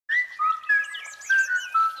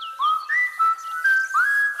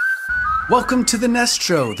Welcome to The Nest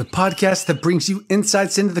Show, the podcast that brings you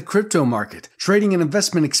insights into the crypto market, trading and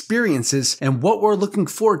investment experiences, and what we're looking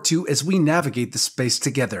forward to as we navigate the space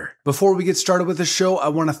together. Before we get started with the show, I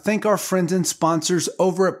want to thank our friends and sponsors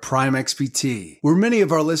over at Prime XBT, where many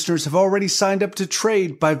of our listeners have already signed up to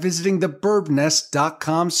trade by visiting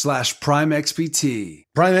thebirbnest.com/PrimeXBT.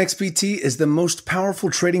 Prime XBT is the most powerful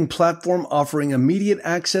trading platform offering immediate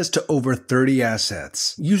access to over 30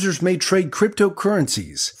 assets. Users may trade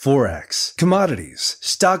cryptocurrencies, Forex, commodities,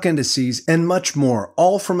 stock indices, and much more,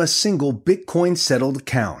 all from a single Bitcoin-settled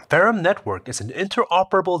account. Ferrum Network is an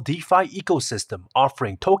interoperable DeFi ecosystem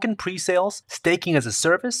offering token pre-sales, staking as a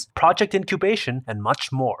service, project incubation, and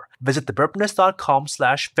much more. Visit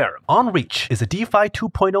thebirbnest.com/Ferrum. OnReach is a DeFi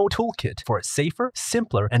 2.0 toolkit for a safer,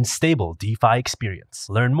 simpler, and stable DeFi experience.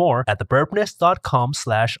 Learn more at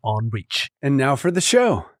thebirbnest.com/onreach. And now for the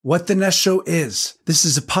show. What The Nest Show is. This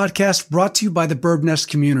is a podcast brought to you by the Burb Nest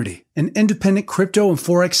community, an independent crypto and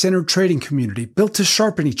Forex-centered trading community built to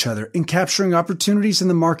sharpen each other in capturing opportunities in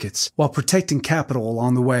the markets while protecting capital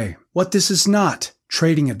along the way. What this is not: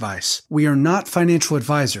 trading advice. We are not financial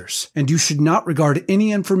advisors, and you should not regard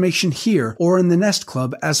any information here or in the Nest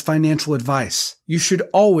Club as financial advice. You should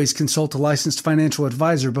always consult a licensed financial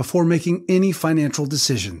advisor before making any financial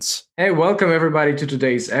decisions. Hey, welcome everybody to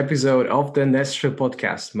today's episode of the Nest Show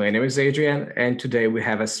podcast. My name is Adrian, and today we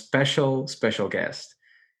have a special guest.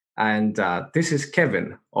 And this is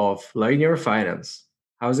Kevin of Linear Finance.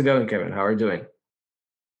 How's it going, Kevin? How are you doing?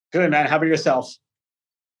 Good, man. How about yourself?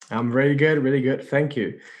 I'm really good. Thank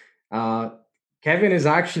you. Kevin is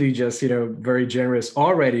actually just, very generous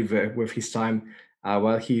already with his time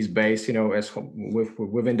while he's based,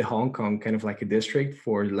 within the Hong Kong kind of like a district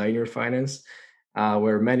for Linear Finance,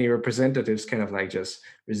 where many representatives kind of like just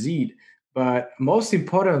reside. But most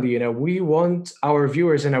importantly, we want our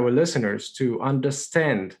viewers and our listeners to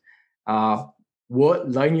understand what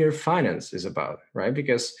Linear Finance is about, right?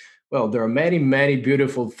 Because well, there are many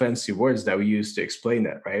beautiful, fancy words that we use to explain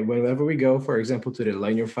that, right? Whenever we go, for example, to the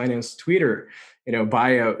Linear Finance Twitter,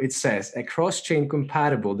 bio, it says a cross-chain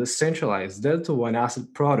compatible, decentralized Delta One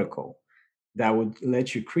asset protocol that would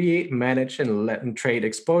let you create, manage, and trade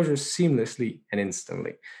exposures seamlessly and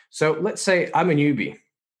instantly. So let's say I'm a newbie.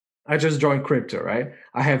 I just joined crypto, right?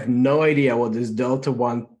 I have no idea what this Delta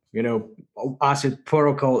One, asset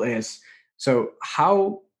protocol is. So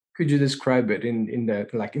how could you describe it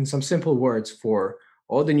in some simple words for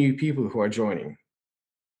all the new people who are joining?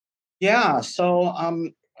 Yeah. So,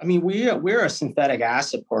 we're a synthetic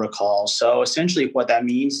asset protocol. So essentially what that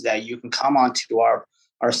means is that you can come onto our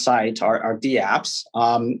site, our DApps,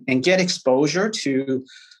 and get exposure to,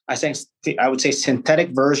 I would say synthetic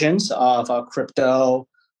versions of crypto,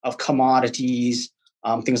 of commodities,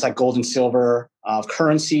 things like gold and silver, of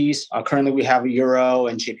currencies. Currently we have Euro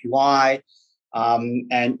and JPY.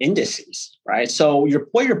 And indices, right? So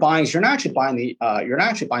what you're buying is you're not actually buying the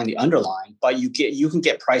underlying, but you can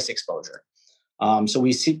get price exposure. So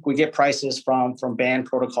we get prices from band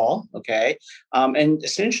protocol, okay? And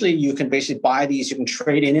essentially you can basically buy these. You can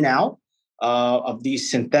trade in and out of these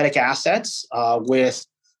synthetic assets with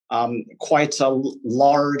quite a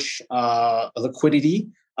large liquidity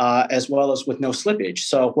as well as with no slippage.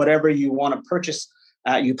 So whatever you want to purchase,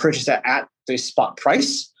 you purchase at the spot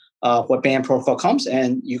price. What band protocol comes,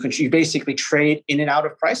 and you basically trade in and out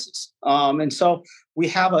of prices. And so we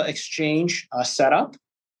have an exchange setup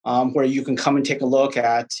where you can come and take a look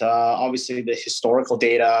at obviously the historical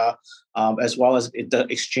data as well as the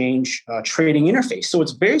exchange trading interface. So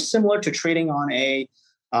it's very similar to trading on a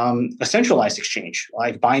centralized exchange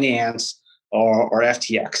like Binance or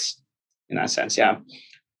FTX in that sense. Yeah.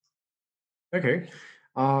 Okay.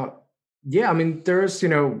 Yeah, I mean, there's,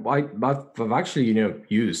 I've actually,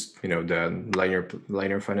 used, the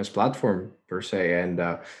Linear Finance platform per se. And,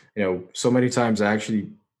 so many times I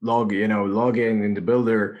actually log in into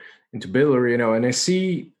Builder, and I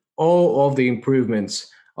see all of the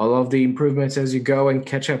improvements as you go and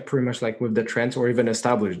catch up pretty much like with the trends or even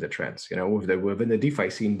establish the trends, within the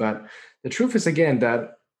DeFi scene. But the truth is, again,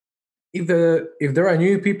 that if there are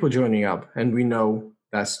new people joining up, and we know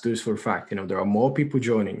that's just for a fact, there are more people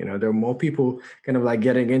joining, there are more people kind of like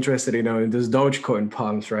getting interested, in this Dogecoin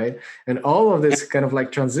pumps, right? And all of this kind of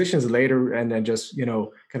like transitions later and then just,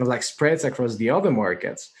 kind of like spreads across the other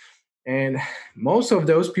markets. And most of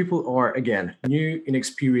those people are, again, new,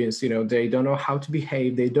 inexperienced, they don't know how to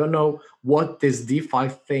behave. They don't know what this DeFi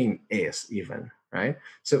thing is even, right?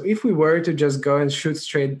 So if we were to just go and shoot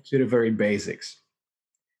straight to the very basics,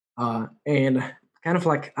 and kind of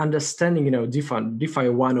like understanding, DeFi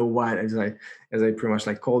 101, as I pretty much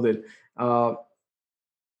like called it.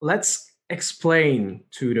 Let's explain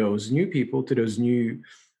to those new people, to those new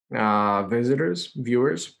visitors,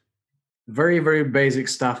 viewers, very, very basic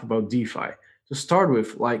stuff about DeFi. To start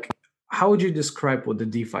with, like, how would you describe what the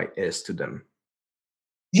DeFi is to them?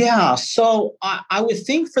 Yeah, so I would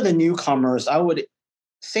think for the newcomers, I would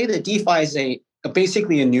say that DeFi is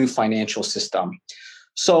basically a new financial system.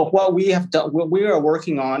 So what we have done, what we are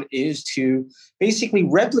working on, is to basically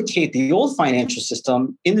replicate the old financial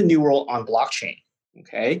system in the new world on blockchain.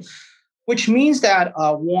 Okay, which means that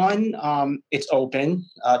one, it's open.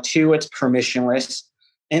 Two, it's permissionless.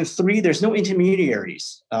 And three, there's no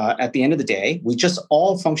intermediaries. At the end of the day, we just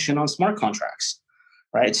all function on smart contracts,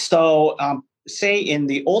 right? So say in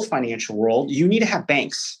the old financial world, you need to have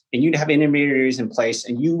banks and you need to have intermediaries in place,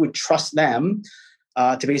 and you would trust them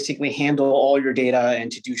to basically handle all your data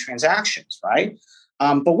and to do transactions, right?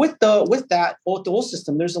 But with the old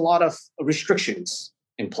system, there's a lot of restrictions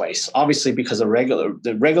in place, obviously because of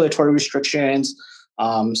the regulatory restrictions,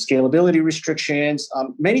 scalability restrictions,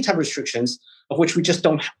 many type of restrictions of which we just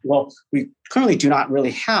don't. Well, we currently do not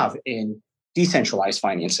really have in decentralized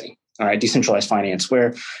financing. All right, decentralized finance,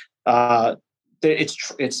 where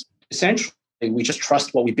it's essentially we just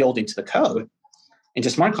trust what we build into the code, into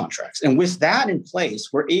smart contracts. And with that in place,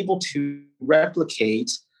 we're able to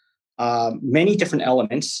replicate many different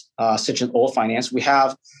elements, such as old finance. We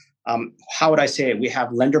have, how would I say it? We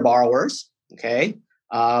have lender borrowers. Okay,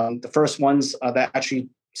 the first ones that actually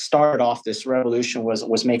started off this revolution was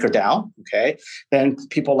MakerDAO. Okay, then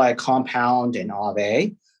people like Compound and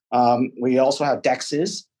Aave. We also have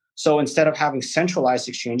DEXs. So instead of having centralized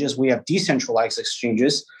exchanges, we have decentralized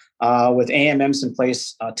exchanges with AMMs in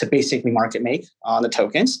place to basically market make on the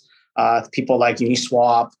tokens. People like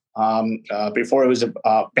Uniswap, before it was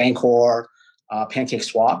Bancor,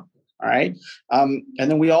 PancakeSwap. All right. And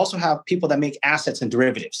then we also have people that make assets and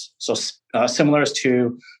derivatives. So similar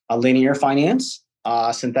to linear finance.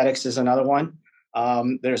 Synthetics is another one.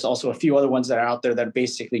 There's also a few other ones that are out there that are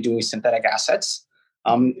basically doing synthetic assets.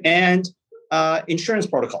 And insurance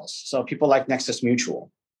protocols. So people like Nexus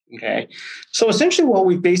Mutual. Okay. So essentially what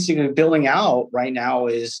we're basically building out right now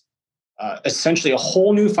is essentially a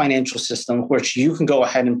whole new financial system which you can go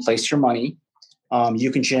ahead and place your money.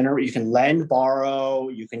 You can lend, borrow,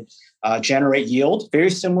 you can generate yield,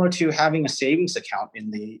 very similar to having a savings account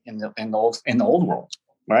in the old world,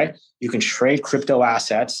 right? You can trade crypto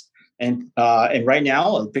assets, and right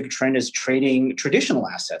now a big trend is trading traditional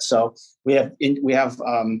assets. So we have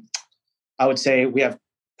I would say we have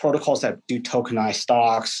protocols that do tokenized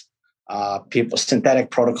stocks, synthetic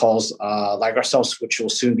protocols like ourselves, which will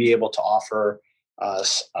soon be able to offer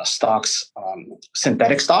stocks,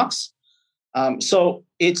 synthetic stocks. So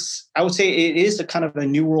I would say it is a kind of a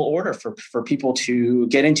new world order for people to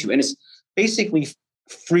get into, and it's basically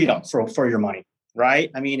freedom for your money, right?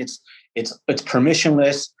 I mean, it's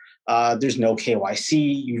permissionless. There's no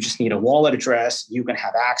KYC. You just need a wallet address. You can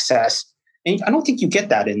have access, and I don't think you get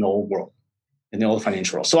that in the old world, in the old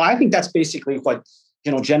financial world. So I think that's basically what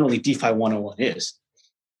generally DeFi 101 is.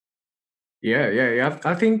 Yeah.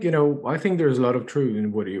 I think there's a lot of truth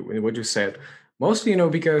in what you said. Mostly,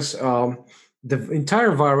 because the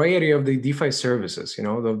entire variety of the DeFi services,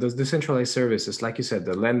 those decentralized services, like you said,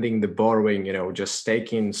 the lending, the borrowing, just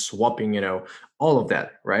staking, swapping, all of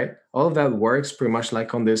that, right? All of that works pretty much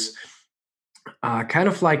like on this kind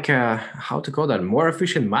of like how to call that, more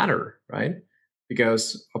efficient manner, right?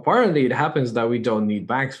 Because apparently it happens that we don't need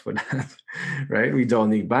banks for that, right? We don't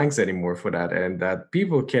need banks anymore for that, and that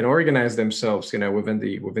people can organize themselves, within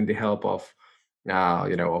the help of,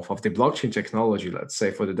 of the blockchain technology, let's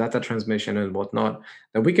say, for the data transmission and whatnot,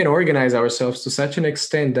 that we can organize ourselves to such an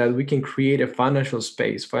extent that we can create a financial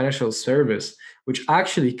space, financial service, which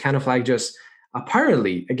actually kind of like just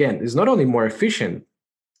apparently, again, is not only more efficient,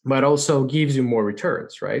 but also gives you more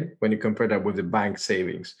returns, right? When you compare that with the bank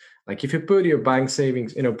savings. Like if you put your bank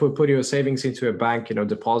savings, put your savings into a bank,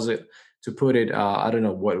 deposit to put it, I don't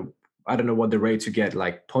know what the rate to get,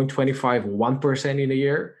 like 0.25, 1% in a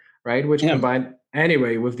year, right? Which combined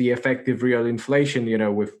anyway with the effective real inflation,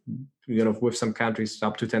 with some countries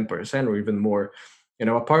up to 10% or even more,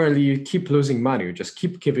 apparently you keep losing money. You just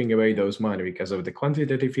keep giving away those money because of the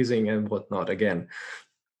quantitative easing and whatnot again.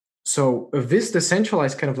 So this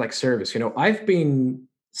decentralized kind of like service, I've been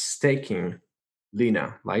staking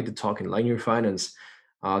Lena, like the talking, like your finance,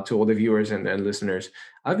 to all the viewers and listeners.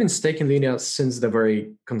 I've been staking Lena since the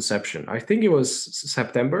very conception. I think it was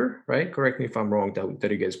September, right? Correct me if I'm wrong,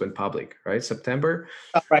 that you guys went public, right? September.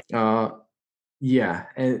 Right. Yeah.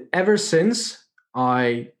 And ever since,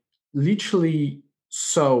 I literally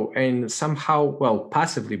saw and somehow, well,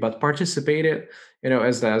 passively, but participated,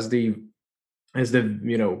 as the as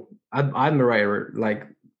the admirer, like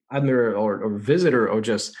admirer or visitor or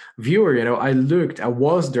just viewer, I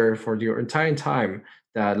was there for the entire time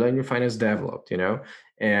that Learn Your Finance developed,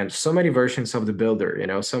 and so many versions of the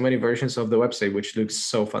builder, so many versions of the website, which looks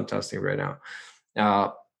so fantastic right now.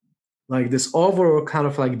 Like this overall kind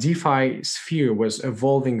of like DeFi sphere was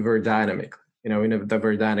evolving very dynamic, in a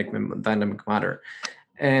very dynamic manner.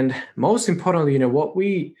 And most importantly, what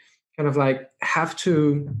we kind of like have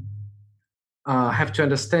to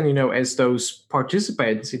understand, as those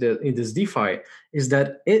participants in this DeFi, is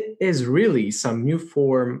that it is really some new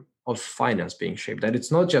form of finance being shaped. That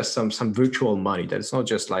it's not just some virtual money. That it's not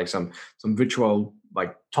just like some virtual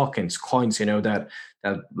like tokens, coins, that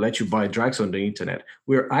let you buy drugs on the internet.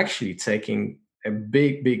 We're actually taking a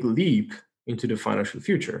big leap into the financial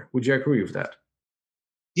future. Would you agree with that?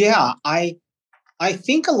 Yeah, I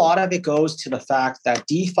think a lot of it goes to the fact that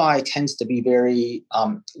DeFi tends to be very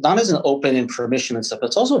not as an open and permissionless stuff, but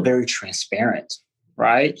it's also very transparent,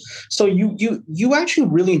 right? So you actually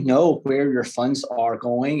really know where your funds are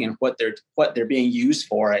going and what they're being used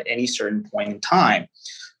for at any certain point in time.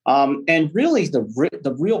 And really,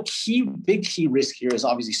 the real big key risk here is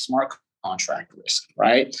obviously smart contract risk,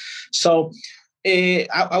 right? So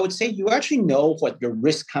I would say you actually know what your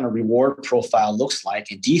risk kind of reward profile looks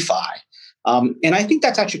like in DeFi. And I think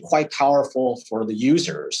that's actually quite powerful for the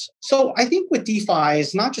users. So I think with DeFi,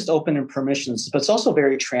 it's not just open and permissions, but it's also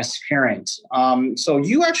very transparent. So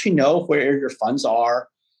you actually know where your funds are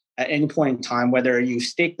at any point in time, whether you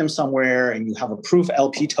stake them somewhere and you have a proof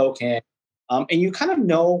LP token, and you kind of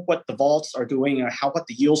know what the vaults are doing or what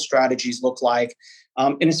the yield strategies look like.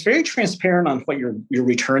 And it's very transparent on what your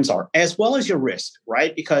returns are, as well as your risk,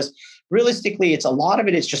 right? Because realistically, a lot of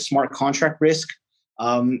it is just smart contract risk.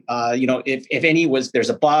 If there's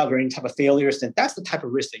a bug or any type of failures, then that's the type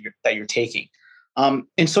of risk that you're taking.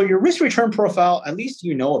 And so your risk return profile, at least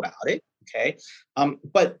you know about it. Okay.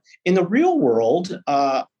 But in the real world,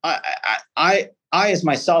 I, as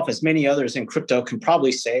myself, as many others in crypto can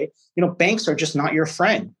probably say, banks are just not your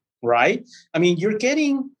friend, right? I mean, you're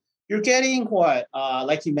getting what,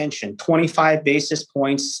 like you mentioned, 25 basis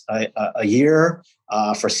points a year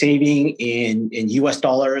for saving in US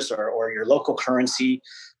dollars or your local currency.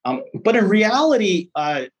 But in reality,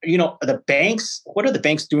 the banks, what are the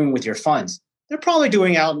banks doing with your funds? They're probably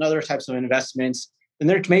doing out in other types of investments, and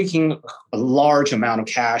they're making a large amount of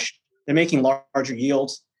cash. They're making larger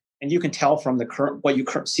yields. And you can tell from what you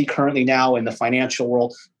see currently now in the financial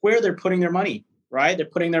world where they're putting their money, right? They're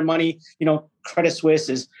putting their money, Credit Suisse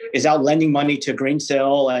is out lending money to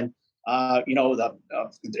Greensill and,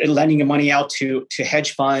 lending money out to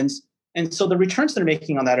hedge funds. And so the returns they're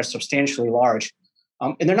making on that are substantially large.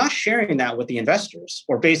 And they're not sharing that with the investors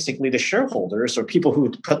or basically the shareholders or people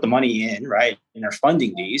who put the money in, right, and are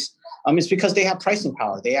funding these. It's because they have pricing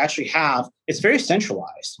power. They actually it's very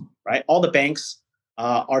centralized, right? All the banks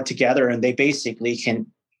are together and they basically can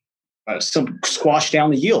squash down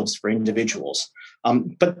the yields for individuals.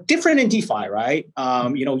 But different in DeFi, right?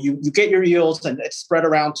 You get your yields and it's spread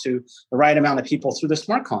around to the right amount of people through the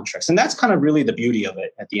smart contracts. And that's kind of really the beauty of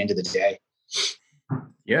it at the end of the day.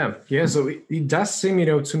 Yeah. So it does seem,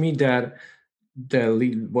 to me that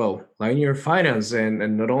linear finance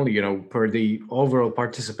and not only, per the overall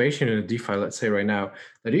participation in the DeFi, let's say right now,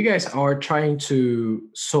 that you guys are trying to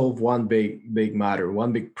solve one big matter,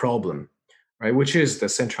 one big problem, right? Which is the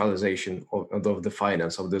centralization of the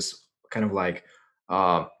finance of this kind of like,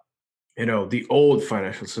 the old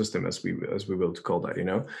financial system, as we will call that,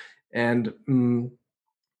 and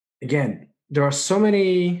again, there are so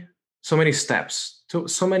many steps,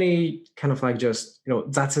 so many kind of like just,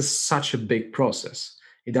 that's such a big process.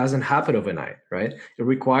 It doesn't happen overnight, right? It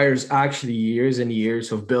requires actually years and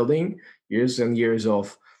years of building, years and years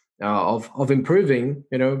of improving,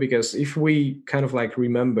 because if we kind of like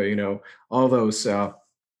remember, all those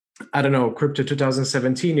crypto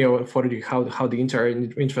 2017, for how the entire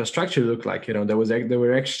infrastructure looked like, there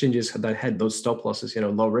were exchanges that had those stop losses,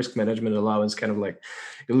 low risk management allowance, kind of like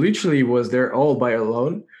it literally was there all by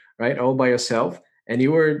alone, right? All by yourself. And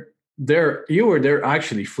you were there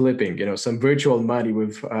actually flipping, some virtual money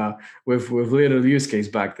with little use case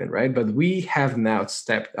back then, right? But we have now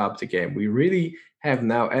stepped up the game. We really have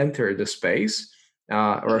now entered the space,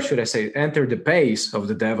 or should I say, entered the pace of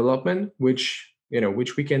the development, which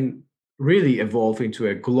we can really evolve into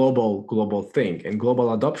a global thing and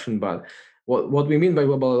global adoption. But what we mean by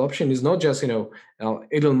global adoption is not just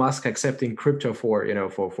Elon Musk accepting crypto for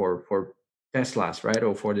for Teslas, right,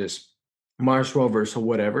 or for this Mars rovers or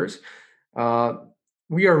whatever's.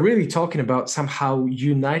 We are really talking about somehow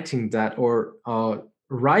uniting that or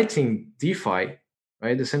writing DeFi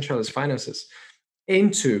right? Decentralized finances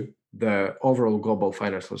into the overall global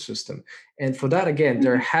financial system. And for that, again,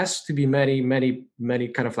 there has to be many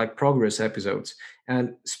kind of like progress episodes.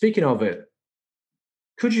 And speaking of it,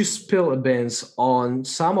 could you spill a bit on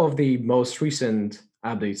some of the most recent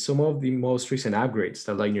updates, some of the most recent upgrades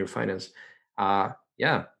that Linear Finance,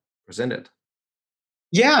 yeah, presented?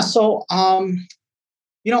 Yeah. So,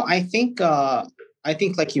 I think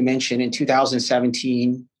like you mentioned in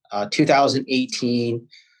 2017, 2018,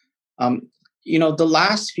 the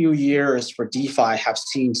last few years for DeFi have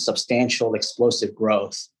seen substantial explosive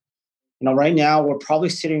growth. Right now we're probably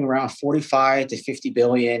sitting around 45 to 50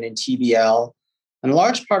 billion in TBL, and a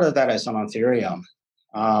large part of that is on Ethereum.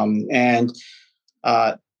 And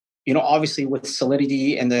obviously with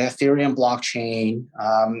Solidity and the Ethereum blockchain,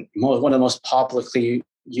 one of the most publicly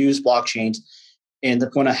used blockchains, and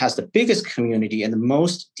the one that has the biggest community and the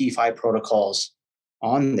most DeFi protocols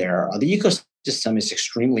on there, the ecosystem is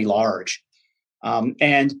extremely large.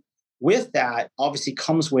 And with that, obviously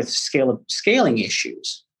comes with scaling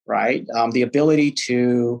issues, right? The ability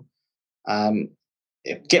to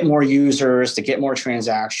get more users, to get more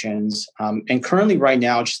transactions, and currently, right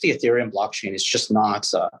now, just the Ethereum blockchain is just not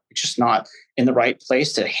in the right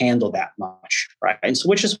place to handle that much, right? And so,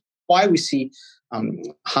 which is why we see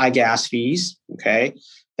high gas fees. Okay,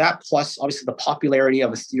 that plus obviously the popularity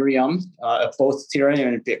of Ethereum, of both Ethereum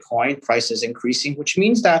and Bitcoin, prices increasing, which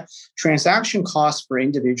means that transaction costs for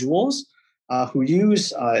individuals who use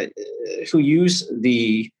the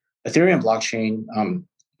Ethereum blockchain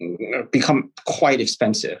become quite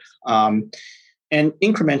expensive, and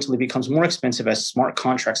incrementally becomes more expensive as smart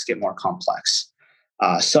contracts get more complex.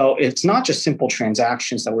 So it's not just simple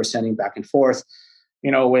transactions that we're sending back and forth.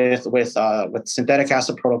 With synthetic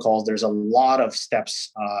asset protocols, there's a lot of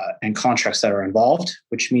steps and contracts that are involved,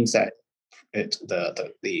 which means that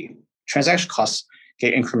the transaction costs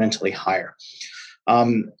get incrementally higher.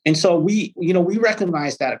 And so we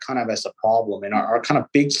recognize that kind of as a problem. And our kind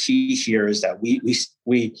of big key here is that we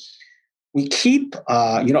keep,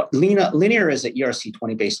 Linear is an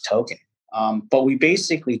ERC20 based token, but we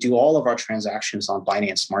basically do all of our transactions on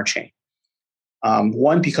Binance Smart Chain.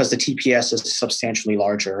 One, because the TPS is substantially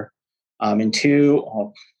larger, and two,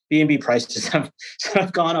 BNB prices have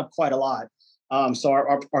gone up quite a lot. So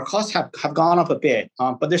our costs have gone up a bit,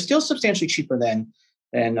 but they're still substantially cheaper than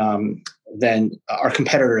our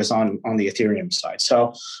competitors on the Ethereum side.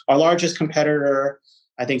 So our largest competitor,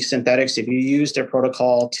 I think Synthetics, if you use their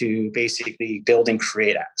protocol to basically build and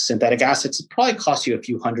create synthetic assets, it probably costs you a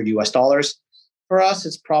few $100 US. For us,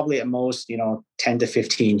 it's probably at most, 10 to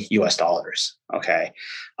 15 US. Okay.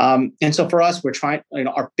 And so for us, we're trying,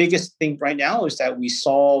 our biggest thing right now is that we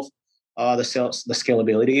solve the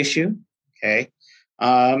scalability issue. Okay.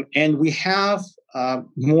 And we have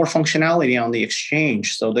more functionality on the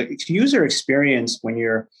exchange. So the user experience when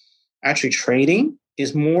you're actually trading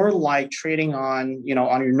is more like trading on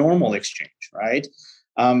your normal exchange, right?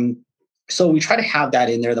 So we try to have that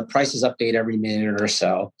in there. The prices update every minute or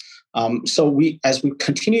so. So as we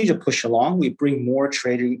continue to push along, we bring more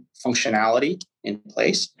trading functionality in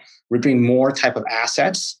place. We bring more type of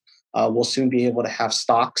assets. We'll soon be able to have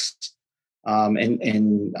stocks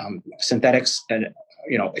and synthetics and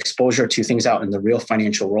exposure to things out in the real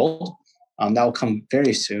financial world. That will come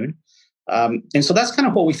very soon. And so that's kind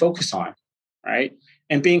of what we focus on, right?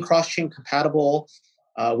 And being cross-chain compatible,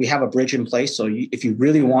 we have a bridge in place. So if you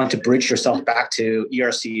really want to bridge yourself back to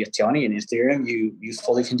ERC20 and Ethereum, you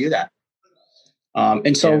fully can do that.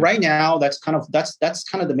 And so right now, that's kind of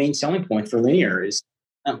the main selling point for Linear is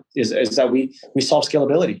that we solve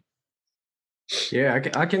scalability. Yeah,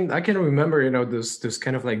 I can remember this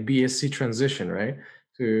kind of like BSC transition, right?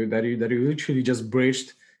 That you literally just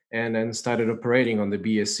bridged and then started operating on the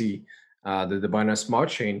BSC, the Binance Smart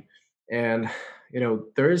Chain, and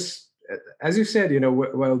there's, as you said,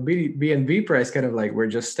 while BNB price kind of like we're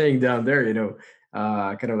just staying down there,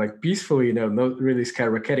 kind of like peacefully, not really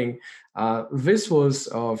skyrocketing. This was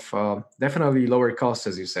of definitely lower cost,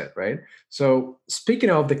 as you said, right? So speaking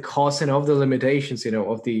of the cost and of the limitations,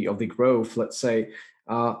 of the growth, let's say,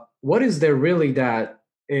 what is there really that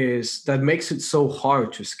makes it so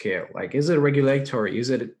hard to scale? Like, is it regulatory? Is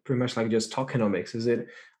it pretty much like just tokenomics? Is it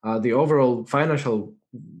the overall financial,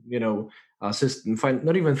 system,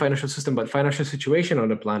 not even financial system, but financial situation on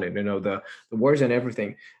the planet, the wars and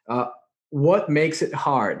everything. What makes it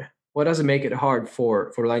hard? What does it make it hard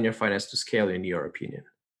for Linear Finance to scale, in your opinion?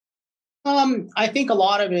 I think a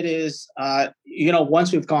lot of it is,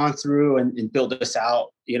 once we've gone through and built this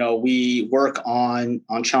out, we work on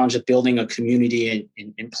challenge of building a community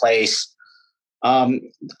in place. From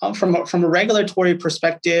a regulatory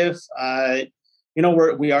perspective,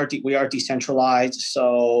 we are decentralized,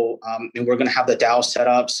 so and we're going to have the DAO set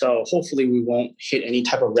up. So hopefully we won't hit any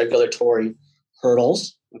type of regulatory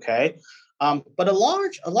hurdles. Okay, but a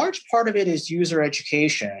large part of it is user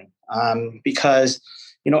education, because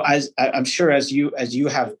as I'm sure as you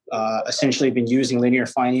have essentially been using linear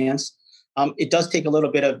finance, it does take a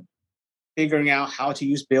little bit of figuring out how to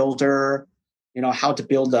use Builder, how to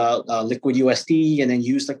build a Liquid USD and then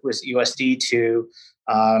use Liquid USD to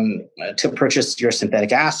purchase your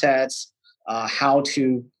synthetic assets, how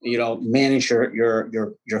to manage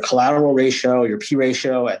your collateral ratio, your P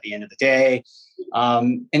ratio at the end of the day,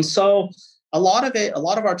 and so a lot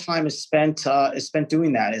of our time is spent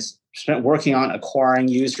doing that, is spent working on acquiring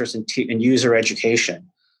users and user education.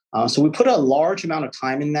 So we put a large amount of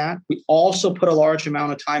time in that. We also put a large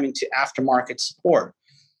amount of time into aftermarket support.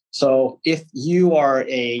 So if you are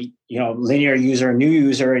a linear user, new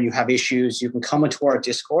user, and you have issues, you can come into our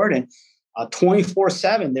Discord, and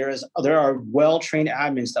 24/7 there are well-trained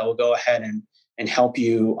admins that will go ahead and help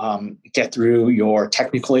you get through your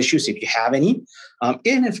technical issues if you have any.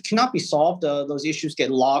 And if it cannot be solved, those issues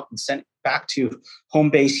get logged and sent back to home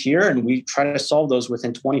base here, and we try to solve those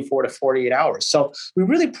within 24 to 48 hours. So we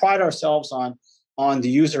really pride ourselves on the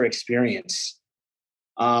user experience.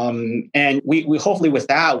 And we hopefully with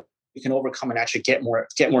that we can overcome and actually get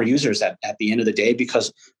more users at the end of the day,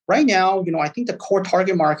 because right now, I think the core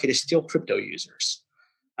target market is still crypto users.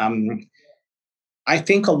 I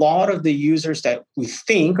think a lot of the users that we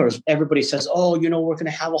think, or everybody says, we're going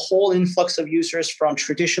to have a whole influx of users from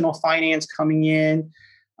traditional finance coming in.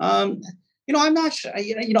 I'm not sure,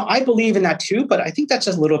 I believe in that too, but I think that's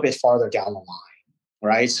just a little bit farther down the line,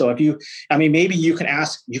 right? So maybe you can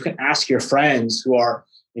ask your friends who are,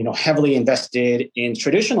 heavily invested in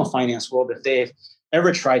traditional finance world if they've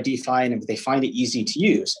ever tried DeFi and if they find it easy to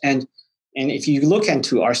use. And if you look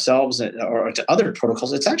into ourselves or to other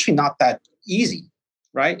protocols, it's actually not that easy,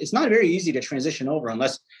 right? It's not very easy to transition over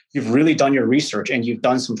unless you've really done your research and you've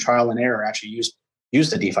done some trial and error, actually use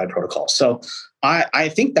the DeFi protocol. So I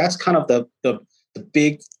think that's kind of the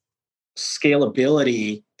big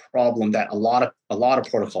scalability problem that a lot of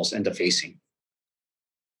protocols end up facing.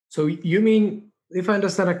 So you mean, if I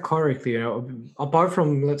understand it correctly, apart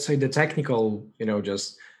from, let's say, the technical,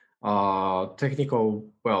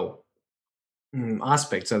 technical,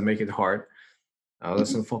 aspects that make it hard,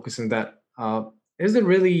 let's not focus on that. Is it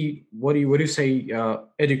really, what do you say,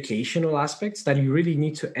 educational aspects that you really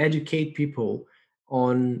need to educate people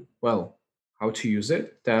on, how to use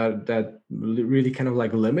it, that really kind of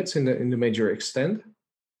like limits in the major extent?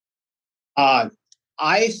 I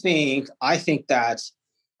think that,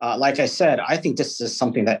 like I said, I think this is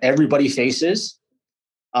something that everybody faces.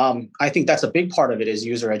 I think that's a big part of it is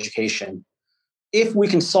user education. If we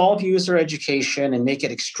can solve user education and make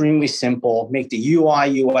it extremely simple, make the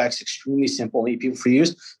UI UX extremely simple and easy for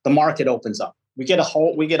use, the market opens up. We get a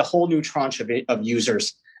whole new tranche of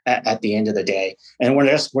users at the end of the day, and we're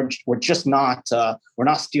just not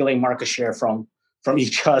stealing market share from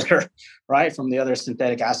each other, right? From the other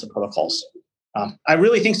synthetic asset protocols. I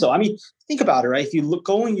really think so. I mean, think about it, right? If you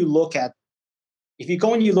go and you look at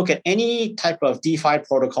any type of DeFi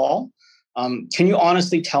protocol, can you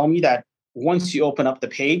honestly tell me that once you open up the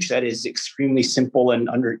page, that is extremely simple and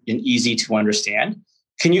easy to understand?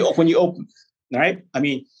 When you open, right? I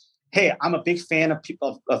mean, hey, I'm a big fan of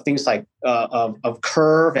things like of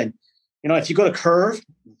Curve, and if you go to Curve,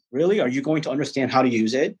 really, are you going to understand how to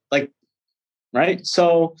use it? Like, right?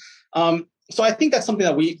 So I think that's something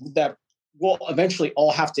that we'll eventually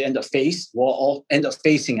all have to end up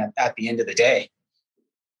facing at the end of the day.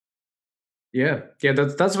 Yeah,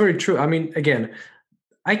 that's very true. I mean, again,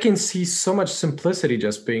 I can see so much simplicity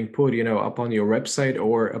just being put, up on your website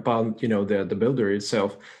or about, the builder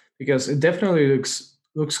itself, because it definitely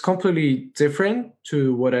looks completely different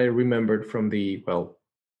to what I remembered from the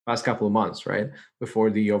past couple of months, right? Before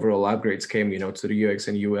the overall upgrades came, to the UX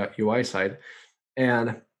and UI side.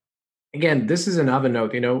 And again, this is another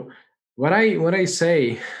note, when I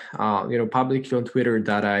say, publicly on Twitter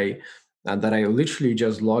that I literally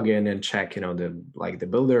just log in and check, the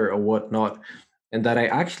builder or whatnot, and that I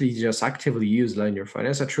actually just actively use linear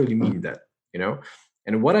finance, I truly mean that,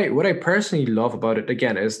 And what I personally love about it,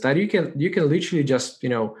 again, is that you can literally just,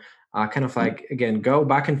 kind of like, again, go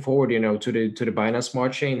back and forward, to the Binance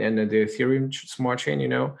Smart Chain and then the Ethereum Smart Chain,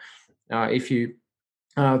 if you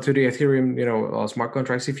to the Ethereum, smart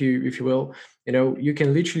contracts, if you will, you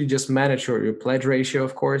can literally just manage your pledge ratio,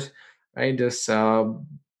 of course, right? This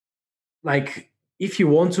like if you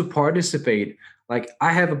want to participate, like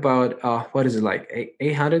I have about what is it, like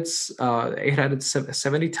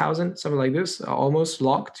 870,000, something like this, almost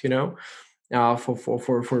locked, for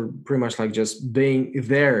pretty much like just being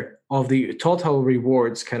there of the total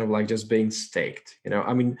rewards kind of like just being staked.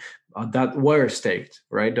 I mean, that were staked,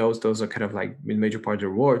 right? Those are kind of like major part of the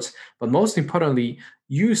rewards. But most importantly,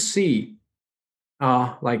 you see,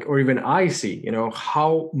 like, or even I see,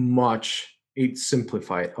 how much it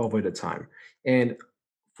simplified over the time. And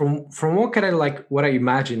from what kind of like what I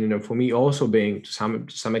imagine, for me also being to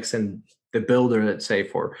some extent the builder, let's say,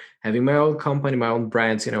 for having my own company, my own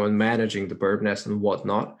brands, and managing the Bird Nest and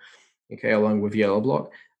whatnot, okay, along with Yellow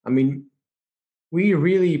Block. I mean, we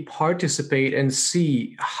really participate and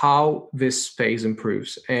see how this space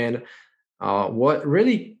improves. And what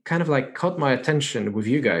really kind of like caught my attention with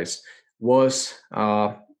you guys was,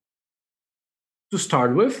 to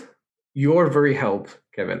start with, your very help,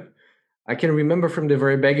 Kevin. I can remember from the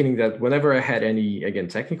very beginning that whenever I had any, again,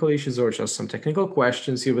 technical issues or just some technical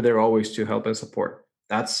questions, you were there always to help and support.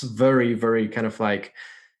 That's very, very kind of like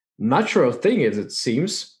natural thing, as it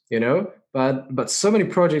seems, but so many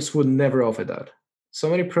projects would never offer that. So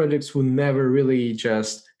many projects would never really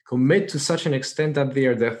just commit to such an extent that they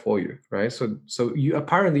are there for you, right? So you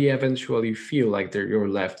apparently eventually feel like you're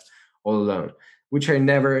left all alone, which I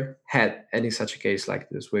never had any such a case like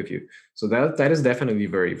this with you. So that is definitely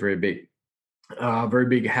very, very big. Very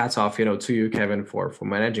big hats off, to you, Kevin, for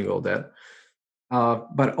managing all that.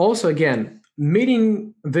 But also, again,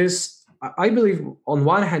 meeting this, I believe, on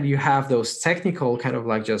one hand, you have those technical kind of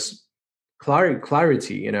like just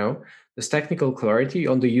clarity, this technical clarity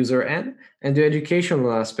on the user end, and the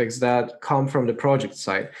educational aspects that come from the project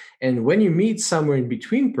side. And when you meet somewhere in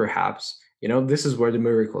between, perhaps, this is where the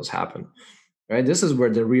miracles happen, right? This is where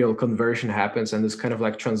the real conversion happens, and this kind of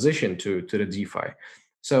like transition to the DeFi.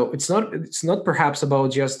 So it's not perhaps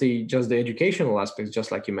about just the educational aspects,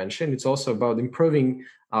 just like you mentioned. It's also about improving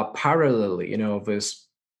parallelly, this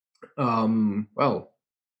well,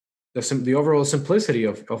 the overall simplicity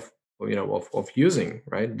of using,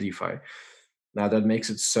 right, DeFi. Now that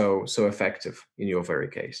makes it so effective in your very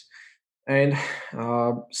case. And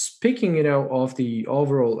speaking, of the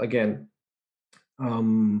overall, again,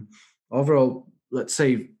 overall, let's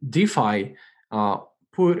say, DeFi,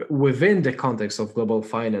 put within the context of global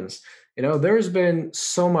finance, there's been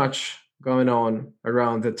so much going on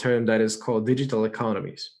around the term that is called digital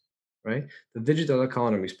economies, right? The digital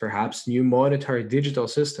economies, perhaps new monetary digital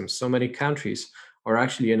systems. So many countries are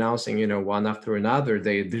actually announcing, one after another,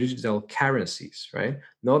 their digital currencies, right?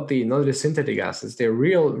 Not the synthetic assets, they're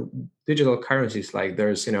real digital currencies. Like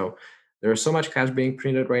there's so much cash being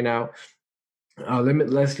printed right now,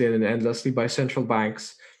 limitlessly and endlessly by central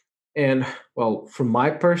banks. And well, from my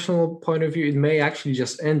personal point of view, it may actually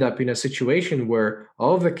just end up in a situation where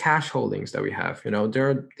all of the cash holdings that we have,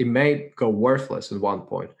 they may go worthless at one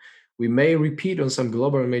point. We may repeat on some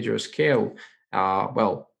global major scale,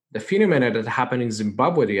 the phenomenon that happened in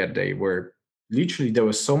Zimbabwe the other day, where literally there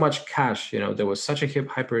was so much cash, there was such a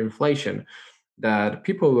hyperinflation that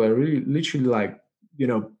people were really literally like,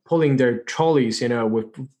 pulling their trolleys, with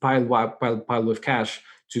piled with cash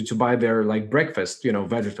to buy their like breakfast,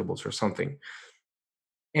 vegetables or something.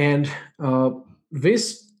 And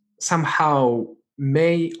this somehow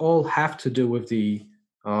may all have to do with the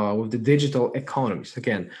digital economies.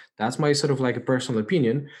 Again, that's my sort of like a personal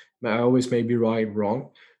opinion. I always may be right,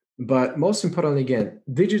 wrong, but most importantly, again,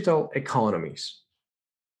 digital economies.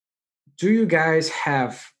 Do you guys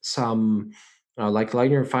have some, like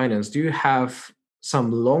linear finance? Do you have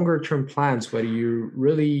some longer term plans where you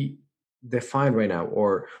really define right now,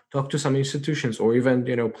 or talk to some institutions, or even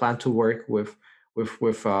plan to work with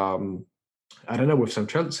I don't know, with some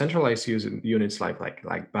centralized units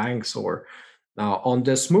like banks, or on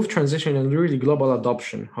the smooth transition and really global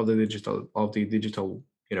adoption of the digital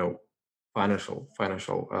financial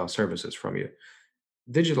services from you,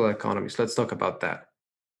 digital economies? Let's talk about that.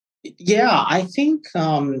 Yeah, I think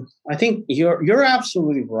you're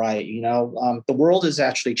absolutely right. The world is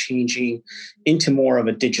actually changing into more of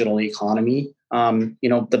a digital economy.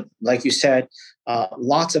 Like you said,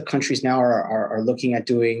 lots of countries now are looking at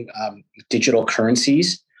doing digital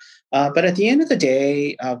currencies. But at the end of the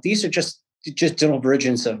day, these are just digital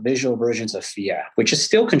versions of visual versions of fiat, which is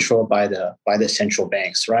still controlled by the central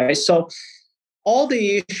banks, right? So all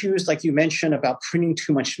the issues, like you mentioned, about printing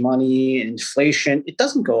too much money, inflation, it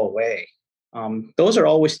doesn't go away. Those are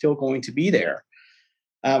always still going to be there.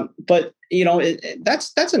 But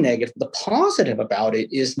that's a negative. The positive about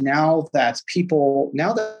it is now that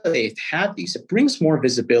they've had these, it brings more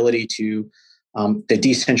visibility to the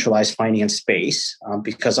decentralized finance space,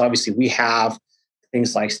 because obviously we have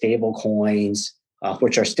things like stable coins,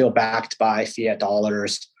 which are still backed by fiat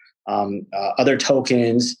dollars, other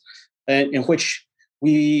tokens, in which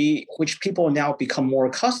which people now become more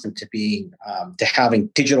accustomed to being to having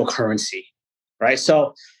digital currency, right?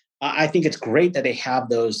 So I think it's great that they have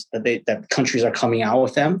those, that countries are coming out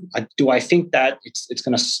with them. Do I think that it's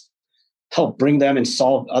going to help bring them and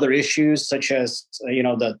solve other issues such as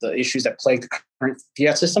the issues that plague the current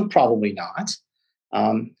fiat system? Probably not.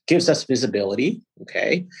 Gives us visibility.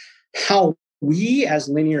 Okay, how we as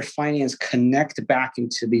linear finance connect back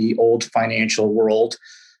into the old financial world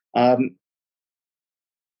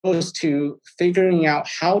goes to figuring out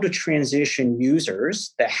how to transition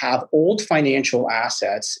users that have old financial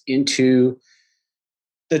assets into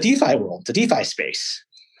the DeFi world, the DeFi space.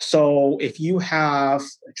 So if you have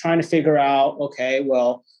trying to figure out, okay,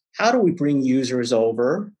 well, how do we bring users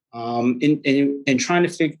over and trying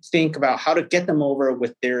to think about how to get them over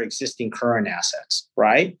with their existing current assets,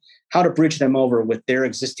 right? How to bridge them over with their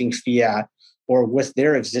existing fiat or with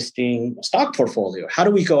their existing stock portfolio. How do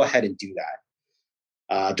we go ahead and do that?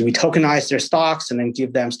 Do we tokenize their stocks and then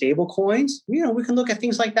give them stable coins? We can look at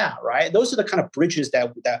things like that, right? Those are the kind of bridges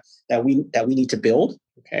that we need to build.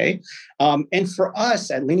 Okay, and for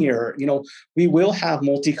us at Linear, we will have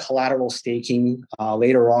multi-collateral staking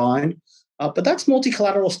later on, but that's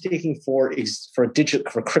multi-collateral staking for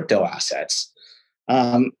crypto assets,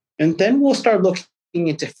 and then we'll start looking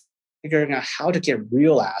into figuring out how to get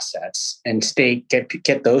real assets and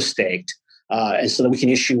get those staked. And so that we can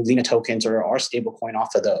issue Lena tokens or our stablecoin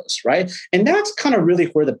off of those, right? And that's kind of really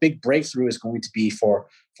where the big breakthrough is going to be for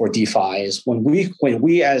DeFi is when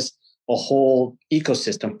we as a whole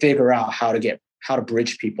ecosystem figure out how to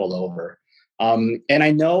bridge people over. And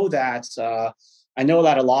I know that a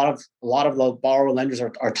lot of the borrower lenders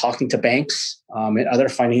are talking to banks and other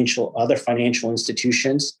financial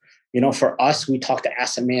institutions. For us, we talk to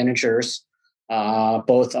asset managers,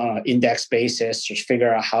 both on an index basis, to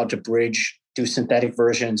figure out how to do synthetic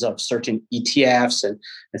versions of certain ETFs and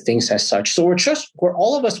things as such. So we're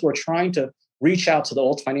trying to reach out to the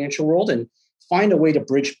old financial world and find a way to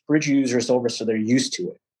bridge users over so they're used to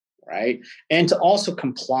it, right? And to also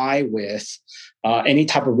comply with any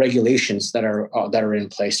type of regulations that are in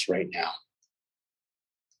place right now.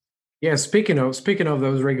 Yeah, speaking of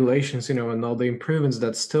those regulations, and all the improvements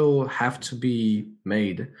that still have to be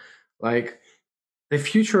made, like the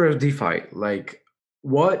future of DeFi, like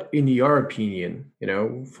what, in your opinion,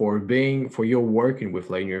 for your working with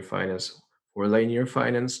linear finance,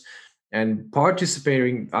 and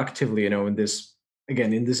participating actively, in this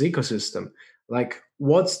ecosystem, like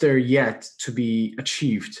what's there yet to be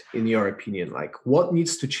achieved in your opinion? Like what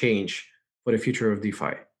needs to change for the future of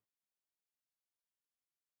DeFi?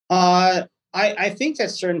 I think at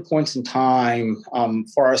certain points in time,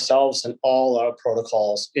 for ourselves and all our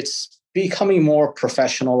protocols, it's becoming more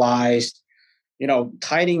professionalized,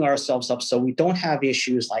 tidying ourselves up so we don't have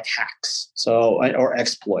issues like hacks or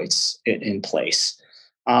exploits in place.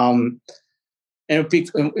 And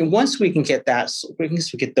once we can get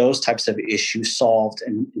those types of issues solved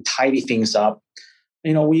and tidy things up,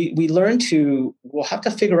 we'll have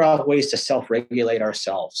to figure out ways to self-regulate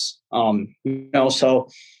ourselves. So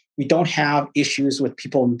we don't have issues with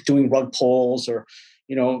people doing rug pulls or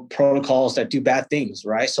protocols that do bad things,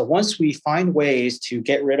 right? So once we find ways to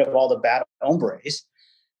get rid of all the bad hombres,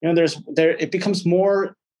 it becomes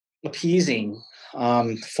more appeasing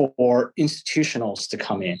for institutionals to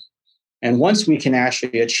come in. And once we can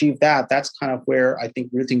actually achieve that, that's kind of where I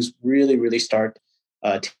think things really, really start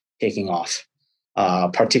taking off,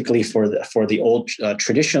 particularly for the old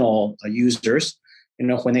traditional users.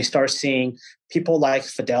 When they start seeing people like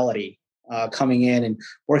Fidelity coming in and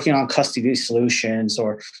working on custody solutions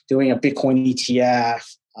or doing a Bitcoin ETF,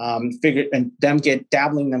 and them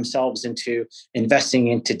dabbling themselves into investing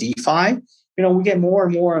into DeFi, we get more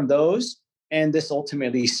and more of those, and this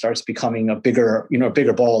ultimately starts becoming a bigger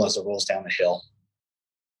ball as it rolls down the hill.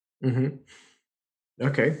 Mm-hmm.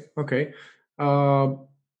 Okay.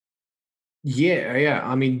 Yeah.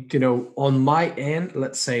 I mean, on my end,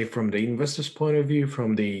 let's say from the investor's point of view,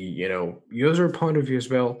 from the, user point of view as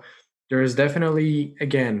well, there is definitely,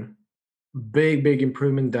 again, big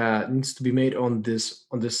improvement that needs to be made on this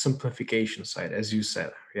simplification side, as you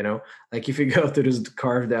said, like if you go to this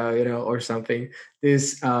carved out, or something,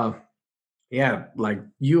 this, like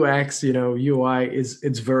UX, UI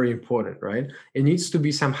it's very important, right? It needs to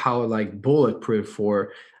be somehow like bulletproof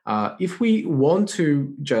for, if we want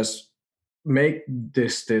to just make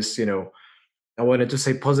this I wanted to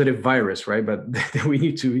say positive virus, right? But we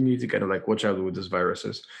need to kind of like watch out with these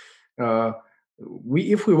viruses.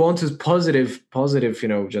 If we want this positive,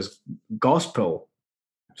 just gospel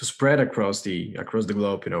to spread across the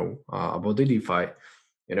globe, about the DeFi,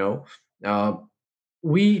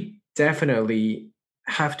 we definitely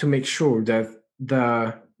have to make sure that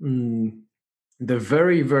the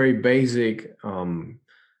very, very basic,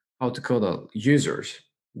 how to call that, users,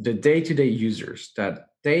 the day-to-day users, that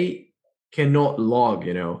they cannot log,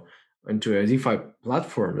 into a DeFi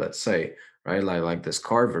platform, let's say, right, like this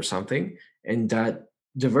Carve or something, and that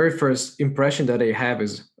the very first impression that they have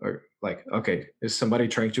is like, okay, is somebody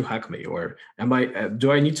trying to hack me, or am I?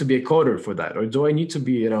 Do I need to be a coder for that, or do I need to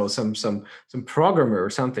be, some programmer or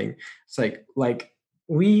something? It's like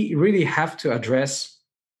we really have to address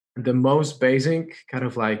the most basic kind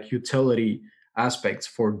of like utility aspects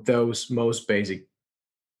for those most basic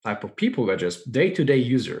type of people that just day-to-day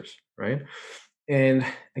users, right? And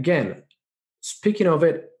again, speaking of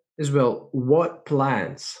it as well, what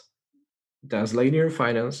plans does Linear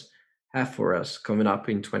Finance have for us coming up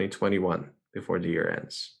in 2021 before the year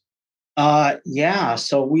ends? Yeah.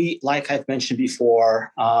 So like I've mentioned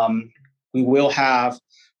before, we will have.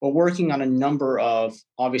 We're working on a number of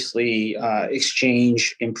obviously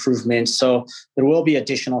exchange improvements. So there will be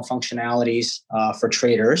additional functionalities for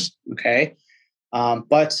traders. Okay,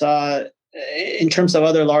 but in terms of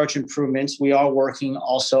other large improvements, we are working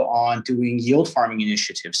also on doing yield farming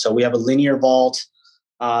initiatives. So we have a linear vault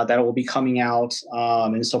that will be coming out.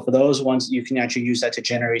 And so for those ones, you can actually use that to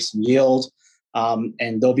generate some yield. And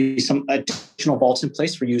there'll be some additional vaults in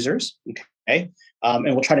place for users. Okay. And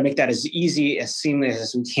we'll try to make that as easy, as seamless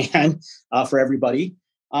as we can for everybody.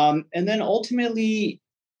 And then ultimately,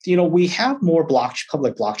 we have more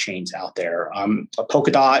public blockchains out there.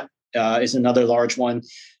 Polkadot is another large one.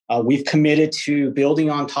 We've committed to building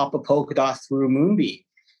on top of Polkadot through Moonbeam.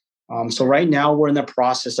 So right now we're in the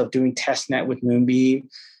process of doing testnet with Moonbeam.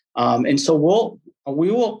 And so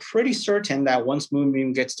we will pretty certain that once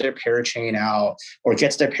Moonbeam gets their parachain out or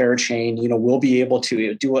gets their parachain, we'll be able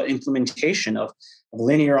to do an implementation of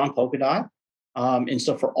Linear on Polkadot. And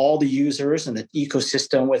so for all the users and the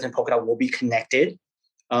ecosystem within Polkadot will be connected,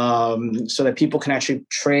 so that people can actually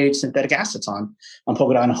trade synthetic assets on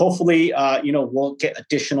Polkadot. And hopefully, we'll get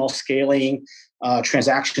additional scaling,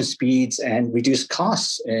 transaction speeds, and reduce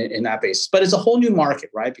costs in that base. But it's a whole new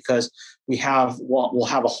market, right? Because we'll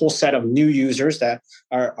have a whole set of new users that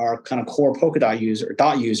are kind of core Polkadot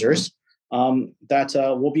users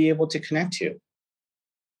that we'll be able to connect to,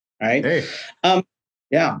 right? Hey.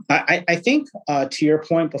 Yeah, I think to your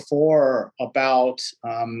point before about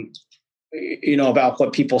about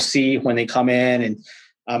what people see when they come in,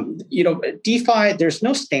 and DeFi, there's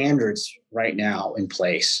no standards right now in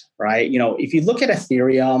place, right? If you look at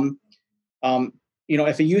Ethereum,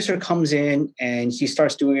 if a user comes in and he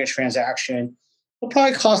starts doing a transaction, it'll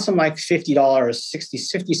probably cost them like $50, $60,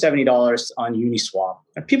 $50, $70 on Uniswap.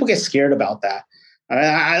 And people get scared about that.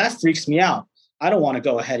 That freaks me out. I don't want to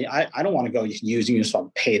go ahead. I don't want to go use Uniswap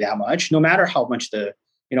and pay that much, no matter how much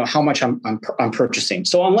how much I'm purchasing.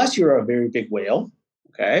 So unless you're a very big whale,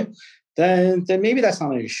 okay, then maybe that's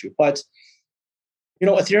not an issue. But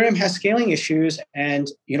Ethereum has scaling issues, and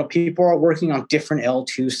people are working on different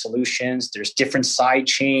L2 solutions. There's different side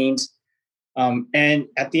chains, and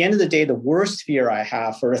at the end of the day, the worst fear I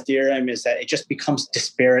have for Ethereum is that it just becomes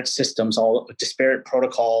disparate systems, all disparate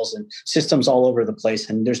protocols and systems all over the place,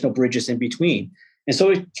 and there's no bridges in between. And so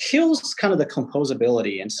it kills kind of the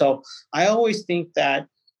composability. And so I always think that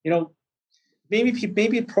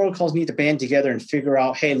maybe protocols need to band together and figure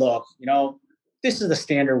out, hey, look, this is the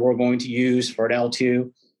standard we're going to use for an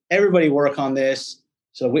L2. Everybody work on this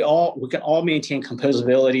so we can all maintain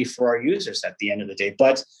composability for our users at the end of the day.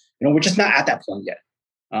 But we're just not at that point yet.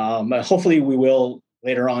 Hopefully we will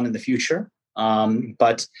later on in the future.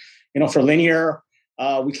 But for Linear,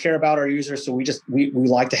 we care about our users, so we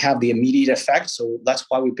like to have the immediate effect. So that's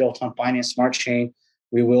why we built on Binance Smart Chain.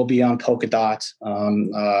 We will be on Polkadot,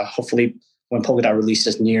 hopefully when Polkadot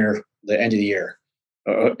releases near the end of the year,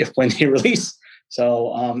 when they release.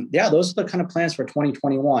 So those are the kind of plans for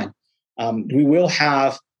 2021. We will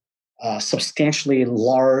have substantially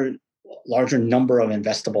larger number of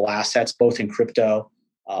investable assets, both in crypto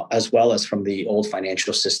as well as from the old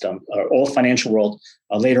financial system or old financial world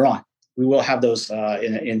later on. We will have those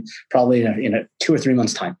in probably in a 2 or 3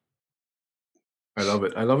 months' time. I love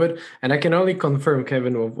it. And I can only confirm,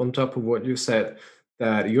 Kevin, on top of what you said,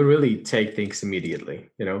 that you really take things immediately,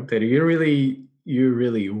 that you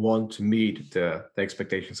really want to meet the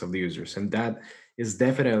expectations of the users. And that is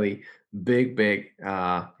definitely big,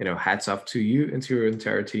 hats off to you and to your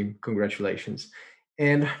entire team. Congratulations.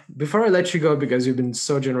 And before I let you go, because you've been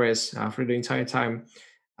so generous for the entire time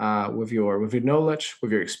with your knowledge,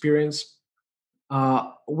 with your experience,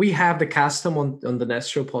 we have the custom on the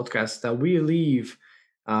Nest Show podcast that we leave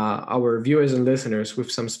our viewers and listeners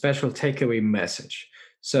with some special takeaway message.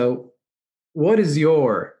 So what is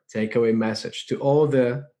your takeaway message to all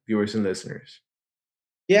the viewers and listeners?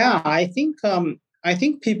 Yeah, I think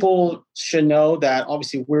people should know that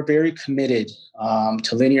obviously we're very committed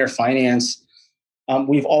to linear finance.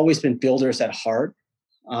 We've always been builders at heart,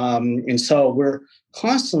 and so we're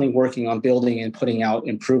constantly working on building and putting out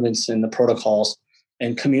improvements in the protocols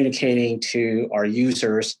and communicating to our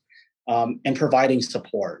users and providing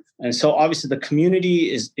support. And so obviously the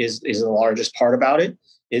community is the largest part about it,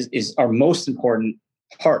 is our most important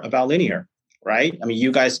part about linear, right? I mean,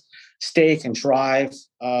 you guys stake and drive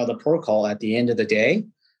the protocol at the end of the day.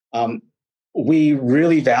 We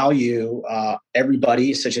really value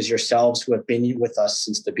everybody, such as yourselves, who have been with us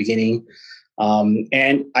since the beginning.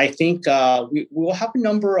 And I think we will have a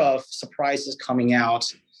number of surprises coming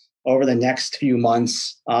out over the next few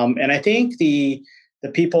months. And I think the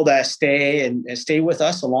people that stay and stay with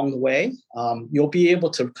us along the way, you'll be able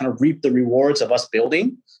to kind of reap the rewards of us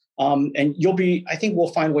building. And I think we'll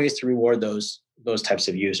find ways to reward those types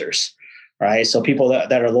of users, right? So people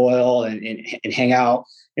that are loyal and hang out,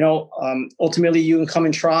 ultimately you can come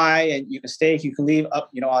and try and you can stake, you can leave up,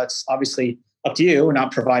 it's obviously up to you. We're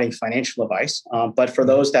not providing financial advice. But for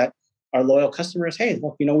those that are loyal customers, hey,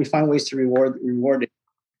 look, we find ways to reward it.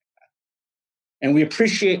 And we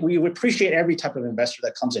appreciate every type of investor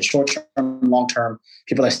that comes in, short-term, long-term,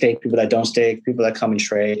 people that stake, people that don't stake, people that come and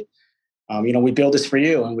trade. We build this for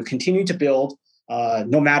you, and we continue to build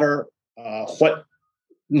no matter what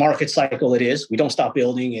market cycle it is. We don't stop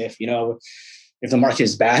building if the market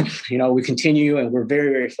is bad. We continue, and we're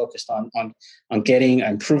very, very focused on getting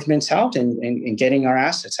improvements out and getting our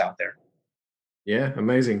assets out there. Yeah,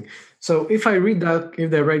 amazing. So if I read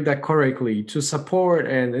that correctly, to support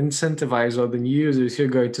and incentivize all the new users, you're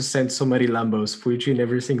going to send so many Lambos for each and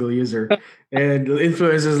every single user and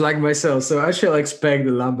influencers like myself. So I shall expect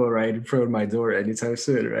the Lambo right in front of my door anytime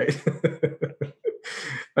soon, right?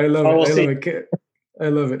 I love it. I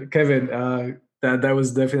love it. Kevin, that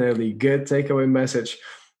was definitely a good takeaway message.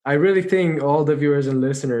 I really think all the viewers and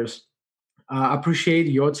listeners appreciate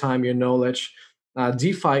your time, your knowledge.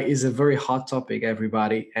 DeFi is a very hot topic,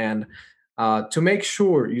 everybody. And to make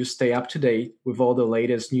sure you stay up to date with all the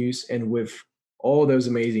latest news and with all those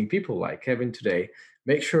amazing people like Kevin today,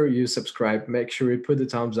 make sure you subscribe, make sure you put the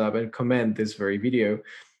thumbs up and comment this very video.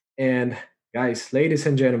 And guys, ladies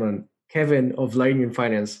and gentlemen, Kevin of Lightning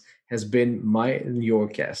Finance has been your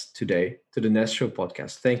guest today to the Nest Show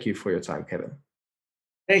podcast. Thank you for your time, Kevin.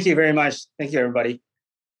 Thank you very much. Thank you, everybody.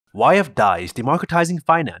 YFDAI is democratizing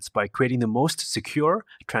finance by creating the most secure,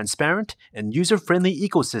 transparent, and user-friendly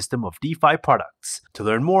ecosystem of DeFi products. To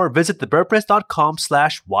learn more, visit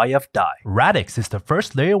theburbnest.com/YFDAI. Radix is the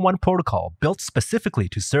first Layer 1 protocol built specifically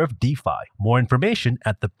to serve DeFi. More information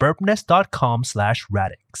at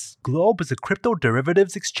theburbnest.com/Radix. Globe is a crypto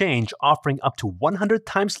derivatives exchange offering up to 100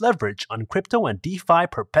 times leverage on crypto and DeFi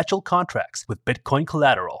perpetual contracts with Bitcoin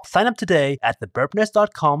collateral. Sign up today at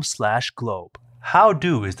theburbnest.com/Globe.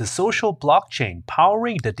 Howdo is the social blockchain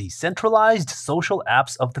powering the decentralized social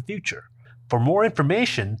apps of the future. For more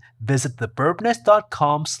information, visit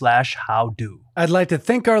theburbnest.com/howdo. I'd like to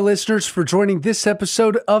thank our listeners for joining this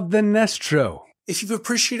episode of The Nest Show. If you've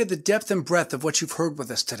appreciated the depth and breadth of what you've heard with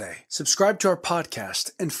us today, subscribe to our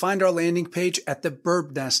podcast and find our landing page at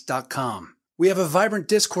theburbnest.com. We have a vibrant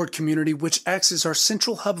Discord community which acts as our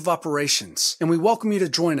central hub of operations, and we welcome you to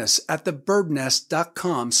join us at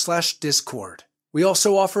theburbnest.com/Discord. We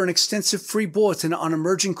also offer an extensive free bulletin on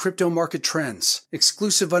emerging crypto market trends,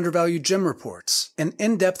 exclusive undervalued gem reports, and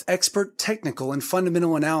in-depth expert technical and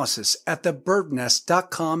fundamental analysis at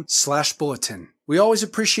theburbnest.com/bulletin. We always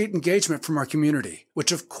appreciate engagement from our community,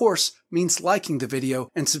 which of course means liking the video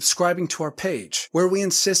and subscribing to our page, where we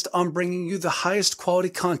insist on bringing you the highest quality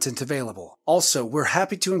content available. Also, we're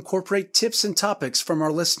happy to incorporate tips and topics from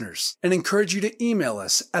our listeners and encourage you to email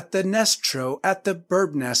us at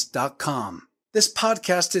thenestshow@theburbnest.com. This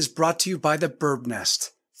podcast is brought to you by The Burb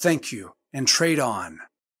Nest. Thank you, and trade on.